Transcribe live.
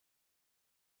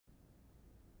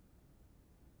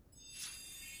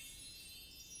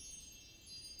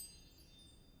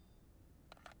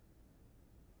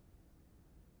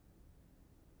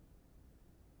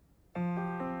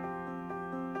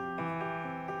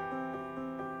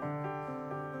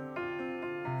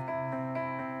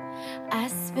I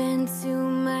spend too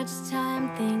much time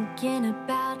thinking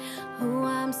about who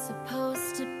I'm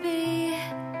supposed to be.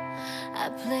 I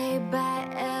play by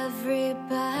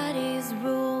everybody's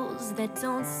rules that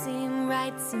don't seem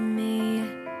right to me.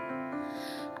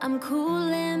 I'm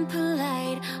cool and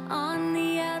polite on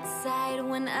the outside.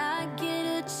 When I get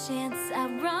a chance, I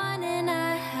run and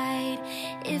I hide.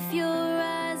 If your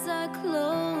eyes are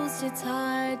closed, it's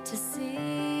hard to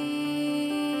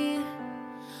see.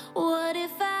 What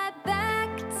if I back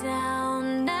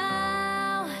down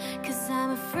now? 'Cause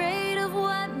I'm afraid of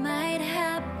what might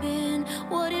happen.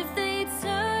 What if they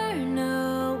turn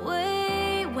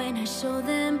away when I show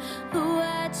them who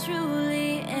I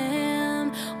truly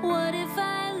am? What if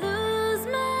I lose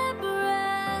my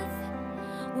breath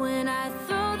when I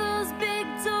throw those big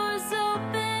doors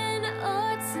open?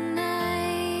 Oh,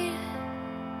 tonight,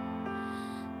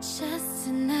 just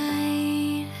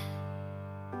tonight,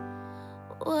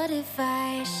 what if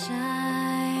I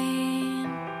shine?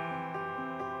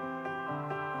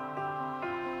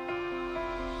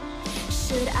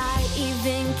 Should I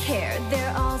even care?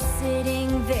 They're all sitting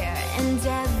there and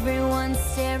everyone's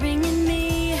staring at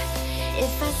me.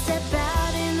 If I step